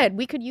to share.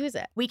 We could use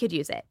it. We could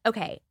use it.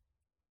 Okay.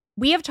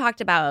 We have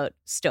talked about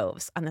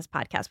stoves on this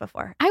podcast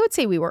before. I would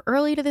say we were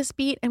early to this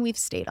beat and we've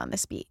stayed on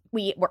this beat.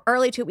 We were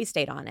early to it. We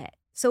stayed on it.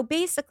 So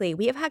basically,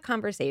 we have had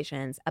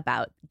conversations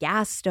about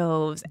gas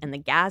stoves and the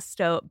gas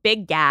stove,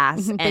 big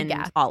gas,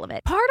 and all of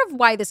it. Part of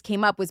why this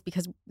came up was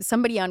because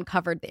somebody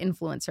uncovered the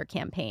influencer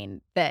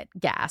campaign that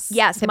gas.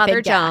 Yes,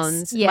 Mother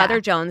Jones. Yeah. Mother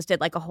Jones did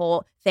like a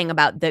whole thing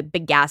about the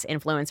big gas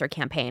influencer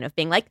campaign of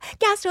being like,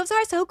 gas stoves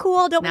are so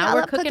cool. Don't we all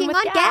love cooking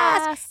on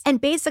gas? And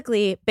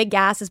basically, Big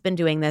Gas has been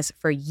doing this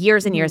for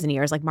years and years and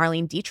years. Like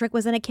Marlene Dietrich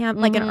was in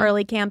like an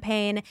early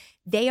campaign.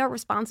 They are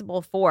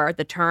responsible for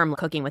the term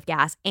cooking with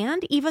gas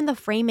and even the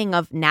framing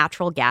of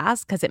natural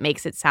gas because it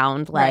makes it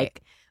sound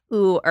like,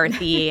 ooh,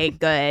 earthy,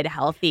 good,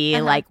 healthy,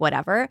 like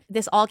whatever.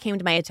 This all came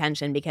to my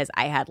attention because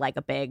I had like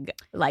a big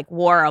like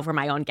war over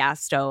my own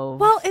gas stove.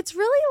 Well, it's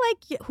really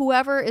like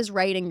whoever is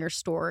writing your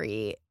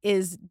story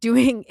is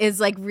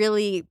like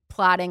really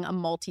plotting a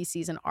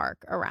multi-season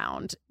arc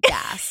around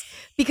gas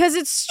because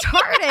it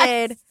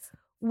started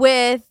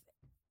with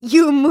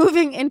you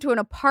moving into an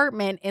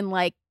apartment in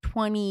like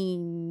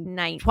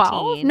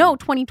 2012? No,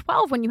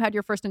 2012 when you had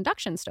your first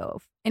induction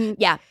stove. And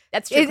yeah,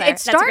 that's true. It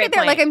started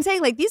there. Like I'm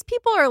saying, like these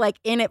people are like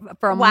in it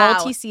for a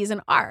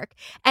multi-season arc.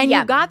 And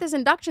you got this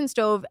induction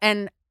stove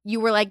and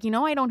you were like,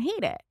 I don't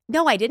hate it.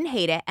 No, I didn't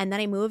hate it. And then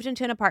I moved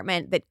into an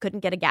apartment that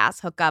couldn't get a gas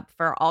hookup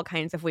for all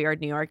kinds of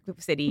weird New York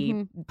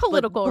City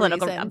political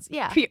reasons.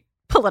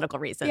 Political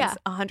reasons,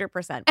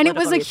 100%. And it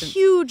was like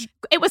huge.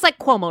 It was like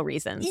Cuomo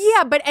reasons.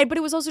 Yeah, but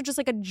it was also just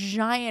like a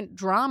giant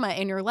drama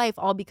in your life,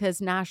 all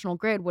because National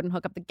Grid wouldn't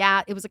hook up the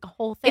gas. It was like a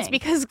whole thing. It's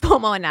because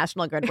Cuomo and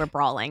National Grid were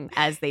brawling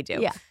as they do.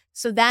 Yeah.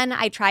 So then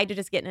I tried to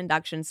just get an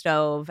induction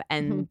stove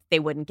and they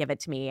wouldn't give it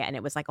to me. And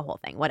it was like a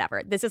whole thing,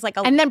 whatever. This is like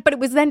but it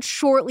was then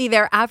shortly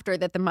thereafter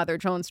that the Mother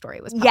Jones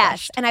story was published.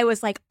 Yes. And I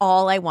was like,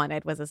 all I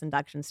wanted was this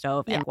induction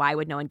stove. And why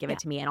would no one give it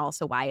to me? And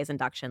also, why is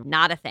induction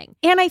not a thing?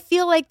 And I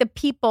feel like the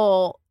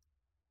people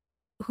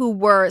who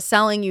were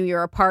selling you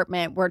your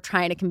apartment were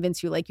trying to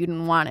convince you like you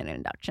didn't want an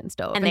induction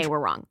stove. And they were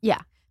wrong. Yeah.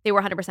 They were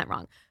 100%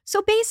 wrong.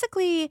 So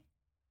basically,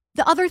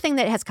 the other thing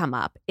that has come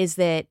up is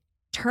that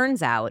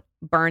turns out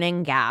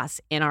burning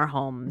gas in our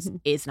homes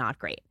is not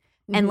great.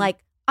 And like,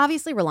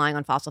 obviously relying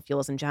on fossil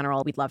fuels in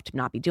general, we'd love to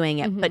not be doing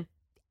it. But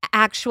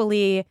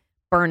actually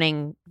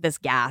burning this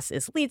gas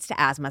leads to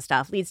asthma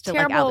stuff, leads to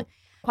terrible like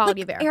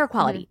quality of air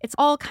quality. It's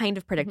all kind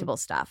of predictable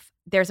stuff.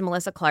 There's a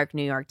Melissa Clark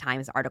New York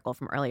Times article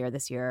from earlier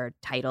this year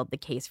titled "The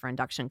Case for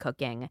Induction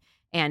Cooking."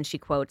 And she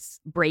quotes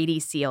Brady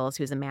Seals,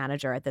 who's a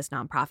manager at this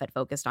nonprofit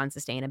focused on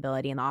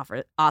sustainability and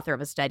the author of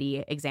a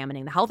study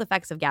examining the health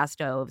effects of gas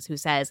stoves, who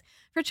says,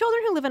 for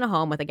children who live in a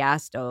home with a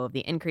gas stove,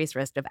 the increased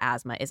risk of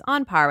asthma is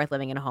on par with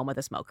living in a home with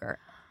a smoker.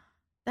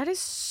 That is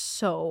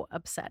so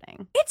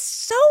upsetting. It's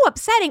so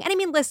upsetting. And I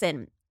mean,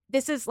 listen,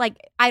 this is like,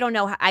 I don't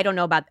know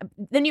about,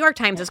 the New York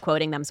Times is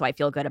quoting them, so I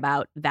feel good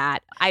about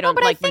that. I don't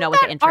know what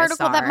the interests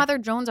are. That Mother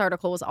Jones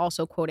article was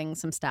also quoting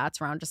some stats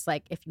around just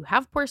like, if you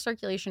have poor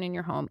circulation in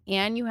your home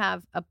and you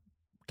have a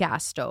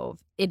gas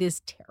stove, it is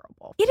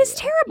terrible. It is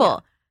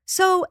terrible. Yeah.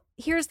 So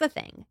here's the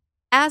thing.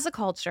 As a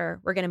culture,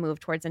 we're going to move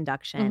towards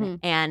induction.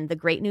 And the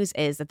great news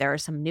is that there are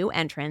some new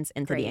entrants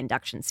into the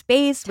induction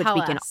space, which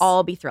we can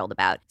all be thrilled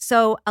about.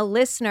 So a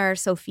listener,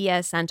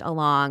 Sophia, sent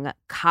along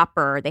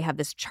Copper. They have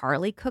this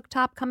Charlie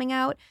cooktop coming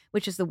out,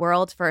 which is the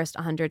world's first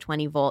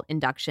 120-volt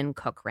induction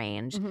cook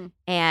range.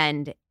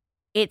 And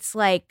it's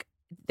like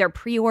their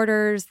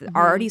pre-orders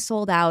are already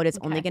sold out. It's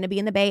only going to be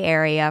in the Bay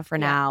Area for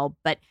now.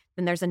 But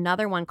then there's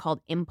another one called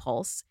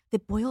Impulse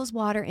that boils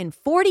water in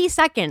 40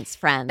 seconds,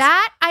 friends.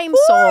 That I'm 40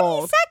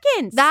 sold.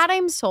 seconds. That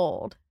I'm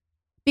sold.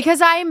 Because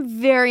I am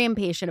very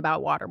impatient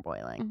about water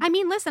boiling. I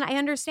mean, listen, I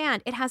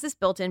understand. It has this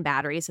built-in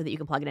battery so that you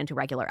can plug it into a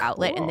regular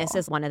outlet. And this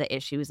is one of the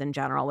issues in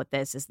general with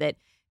this is that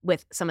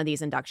with some of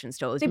these induction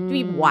stoves, they have to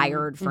be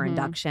wired for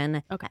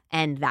induction. Okay.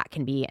 And that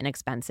can be an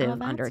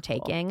expensive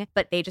undertaking. Cool.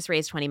 But they just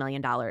raised $20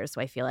 million. So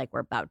I feel like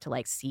we're about to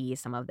like see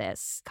some of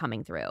this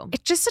coming through.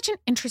 It's just such an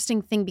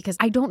interesting thing because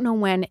I don't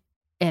know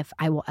if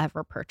I will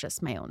ever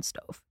purchase my own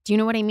stove. Do you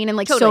know what I mean? And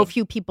like so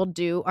few people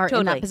are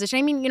in that position.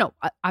 I mean,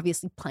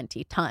 obviously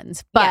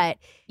tons. But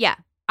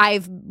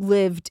I've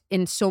lived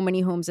in so many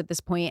homes at this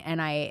point,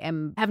 and I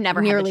have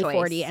never nearly had the choice.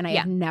 40, and I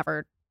have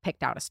never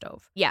picked out a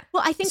stove. Yeah.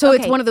 Well, I think so.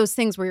 It's one of those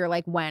things where you're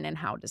like, when and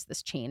how does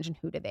this change, and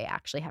who do they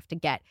actually have to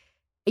get?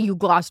 You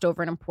glossed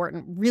over an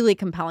important, really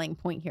compelling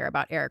point here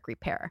about Eric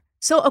Ripert.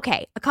 So,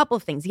 okay, a couple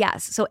of things.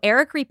 Yes. So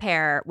Eric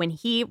Ripert, when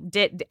he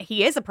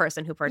is a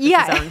person who purchased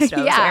his own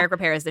stove. Yeah. So Eric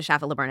Ripert is the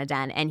chef of Le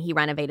Bernardin, and he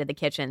renovated the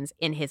kitchens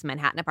in his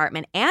Manhattan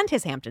apartment and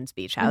his Hamptons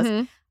Beach house.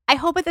 Mm-hmm. I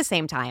hope at the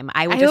same time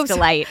I would just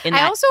delight in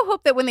that. I also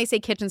hope that when they say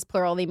kitchens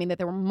plural, they mean that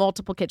there were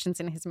multiple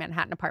kitchens in his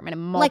Manhattan apartment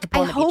and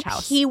multiple in the beach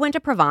house. He went to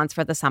Provence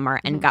for the summer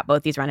and got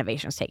both these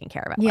renovations taken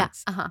care of at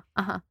once.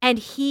 And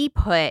he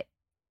put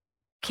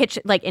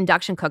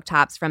induction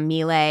cooktops from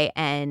Miele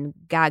and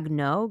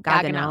Gaggenau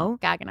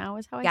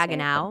is how I say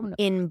it.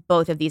 In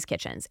both of these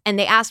kitchens. And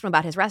they asked him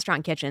about his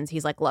restaurant kitchens.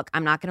 He's like, look,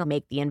 I'm not going to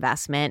make the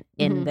investment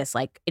in this,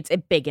 it's a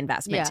big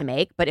investment to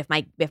make. But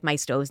if my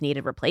stoves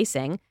needed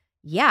replacing,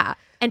 yeah.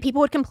 And people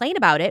would complain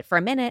about it for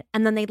a minute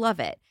and then they'd love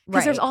it.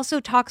 Because there's also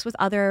talks with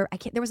there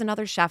was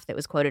another chef that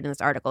was quoted in this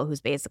article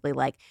who's basically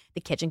like,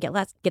 the kitchen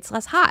gets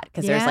less hot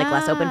because there's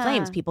less open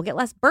flames. People get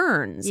less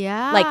burns.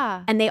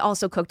 Yeah. And they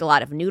also cooked a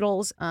lot of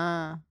noodles,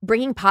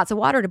 bringing pots of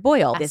water to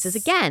boil. This is,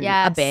 again,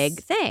 a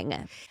big thing.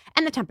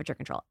 And the temperature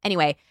control.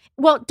 Anyway.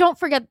 Well, don't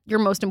forget your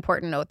most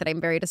important note that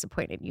I'm very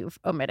disappointed you've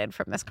omitted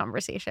from this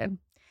conversation.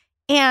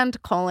 And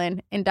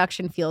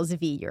induction feels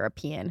V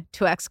European,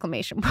 2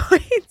 exclamation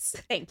points.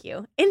 Thank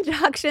you.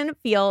 Induction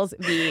feels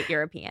V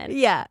European.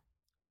 Yeah.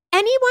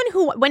 Anyone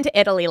who went to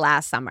Italy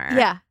last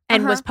summer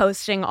and was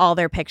posting all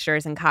their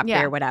pictures and copy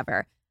or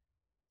whatever,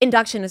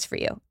 induction is for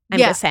you. I'm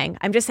just saying,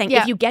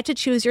 if you get to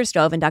choose your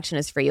stove, induction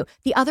is for you.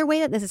 The other way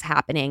that this is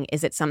happening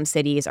is that some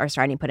cities are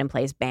starting to put in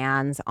place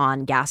bans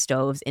on gas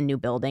stoves in new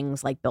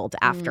buildings, like built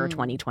after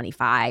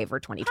 2025 or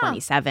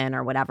 2027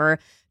 or whatever,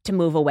 to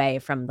move away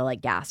from the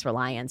gas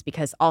reliance.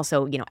 Because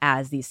also,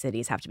 as these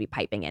cities have to be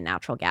piping in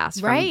natural gas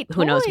from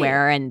who knows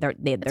where, and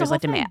there's a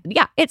demand.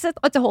 Yeah, it's a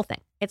whole thing.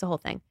 It's a whole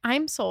thing.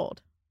 I'm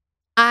sold.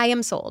 I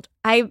am sold.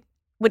 I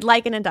would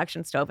like an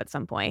induction stove at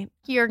some point.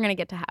 You're going to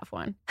get to have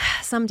one.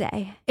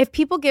 Someday. If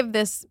people give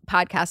this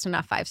podcast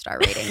enough 5-star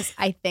ratings,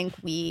 I think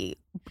we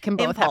can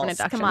both have an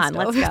induction stove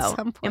let's go. at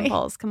some point.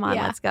 Impulse, come on,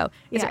 let's go.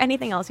 Is there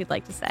anything else you'd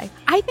like to say?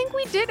 I think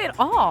we did it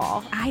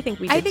all. I think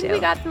we did we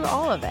got through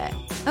all of it.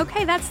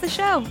 Okay, that's the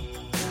show.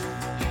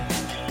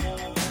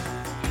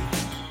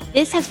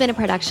 This has been a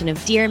production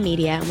of Dear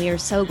Media, and we are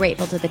so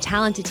grateful to the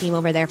talented team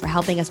over there for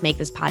helping us make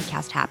this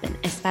podcast happen,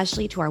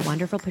 especially to our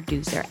wonderful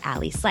producer,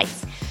 Allie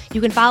Slice.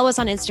 You can follow us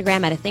on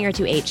Instagram at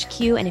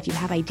athingertwohq, and if you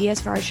have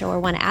ideas for our show or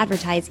want to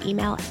advertise,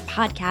 email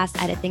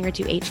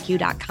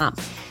podcast@athingertwohq.com.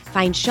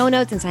 Find show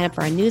notes and sign up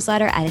for our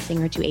newsletter at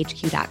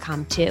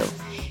athingertwohq.com too.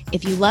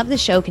 If you love the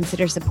show,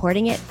 consider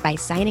supporting it by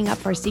signing up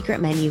for our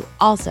secret menu,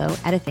 also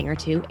at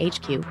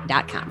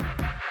athingertwohq.com.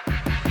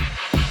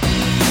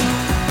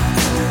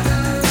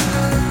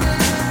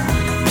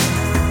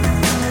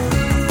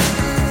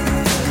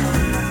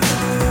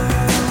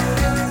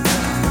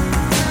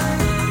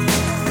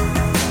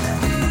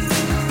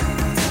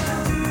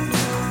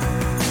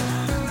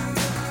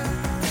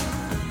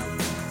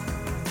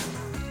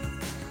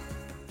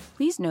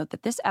 Please note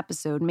that this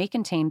episode may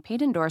contain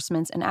paid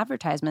endorsements and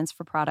advertisements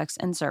for products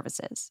and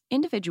services.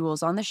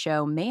 Individuals on the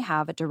show may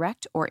have a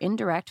direct or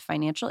indirect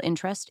financial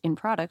interest in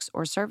products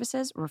or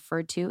services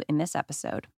referred to in this episode.